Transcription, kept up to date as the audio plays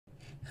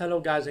Hello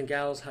guys and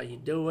gals, how you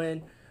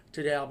doing?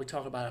 Today I'll be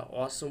talking about an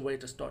awesome way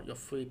to start your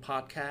free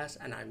podcast,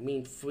 and I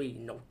mean free,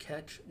 no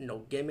catch, no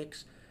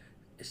gimmicks.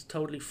 It's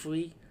totally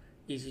free,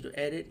 easy to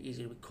edit,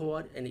 easy to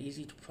record, and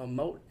easy to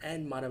promote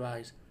and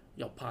monetize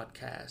your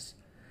podcast.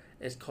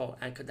 It's called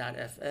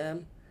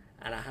Anchor.fm,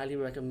 and I highly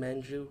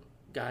recommend you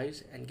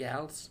guys and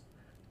gals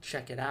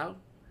check it out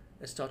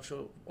and start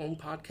your own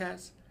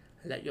podcast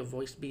and let your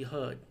voice be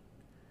heard.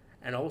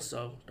 And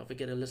also, don't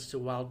forget to listen to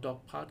Wild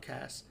Dog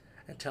Podcast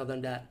and tell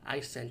them that I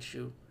sent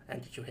you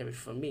and that you hear it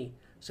from me.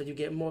 So you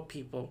get more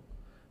people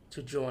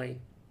to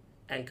join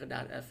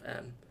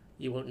Anchor.fm.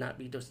 You will not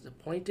be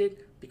disappointed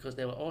because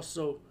they will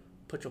also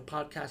put your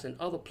podcast in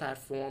other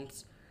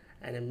platforms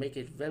and then make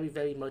it very,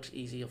 very much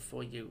easier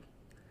for you.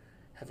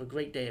 Have a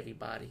great day,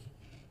 everybody.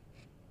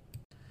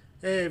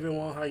 Hey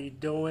everyone, how you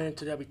doing?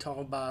 Today I'll be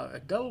talking about a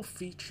double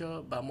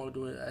feature, but I'm going to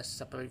do a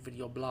separate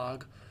video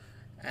blog.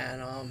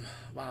 And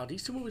wow,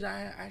 these two movies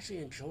I actually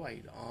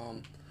enjoyed.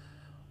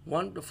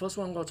 The first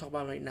one I'm gonna talk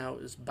about right now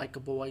is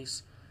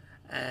Boyz,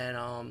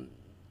 and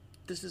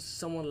this is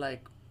someone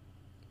like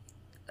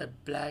a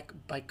black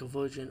biker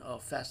version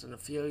of Fast and the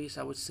Furious,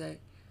 I would say,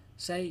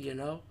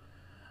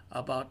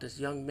 about this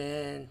young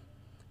man.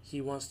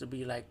 He wants to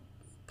be like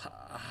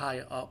a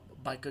higher up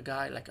biker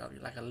guy, like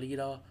a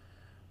leader,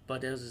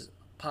 but there's this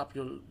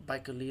popular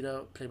biker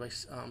leader played by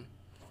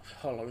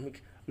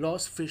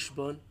Lawrence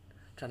Fishburne.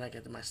 Trying not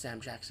to get my Sam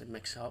Jackson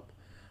mix up.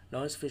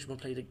 Lawrence Fishburne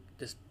played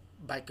this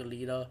biker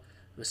leader,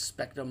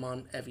 respect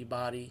among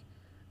everybody,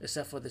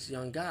 except for this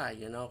young guy,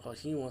 because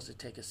he wants to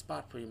take his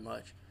spot pretty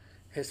much.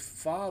 His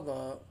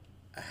father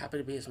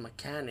happened to be his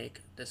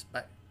mechanic, the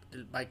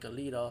biker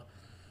leader,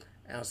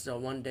 and so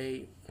one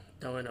day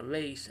during a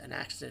race, an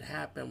accident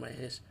happened when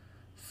his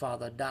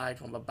father died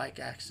from a bike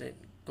accident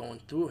going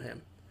through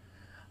him.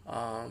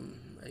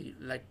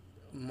 Like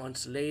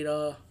months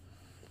later,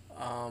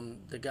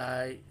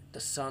 the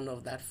son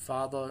of that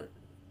father,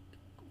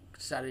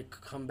 decided to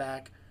come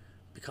back,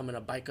 becoming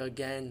a biker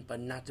again, but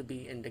not to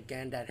be in the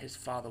gang that his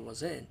father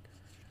was in,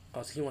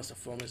 because he wants to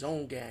form his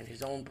own gang,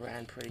 his own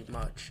brand, pretty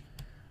much.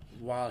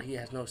 While he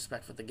has no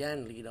respect for the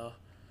gang leader,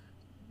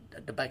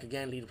 the biker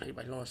gang leader played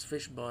by Lawrence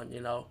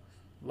Fishburne,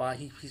 while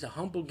he's a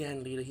humble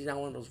gang leader, he's not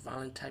one of those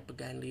violent type of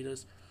gang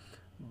leaders,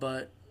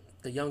 but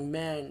the young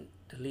man,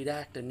 the lead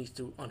actor, needs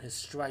to on his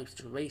stripes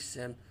to race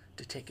him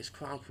to take his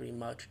crown, pretty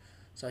much.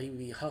 So he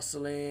be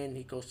hustling.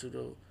 He goes to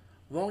the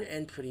wrong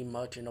end pretty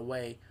much in a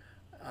way.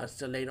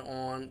 So later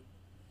on,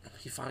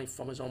 he finally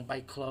formed his own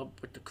bike club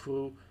with the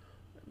crew.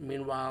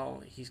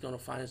 Meanwhile, he's going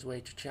to find his way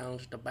to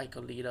challenge the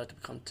biker leader to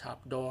become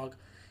top dog.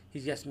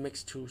 He gets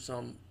mixed to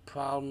some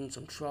problems,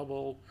 some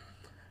trouble.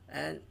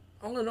 And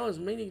all in all, it's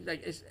mainly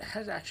like it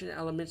has action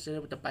elements in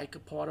it with the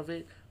biker part of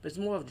it. But it's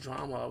more of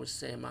drama, I would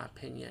say, in my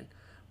opinion.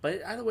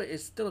 But either way,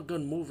 it's still a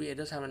good movie. It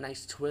does have a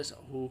nice twist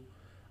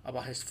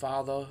about his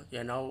father,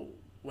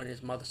 when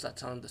his mother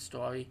starts telling the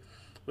story,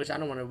 which I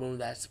don't want to ruin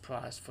that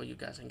surprise for you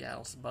guys and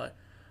gals. But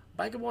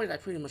Biker Boyz, I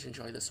pretty much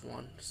enjoy this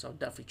one, so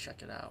definitely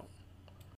check it out.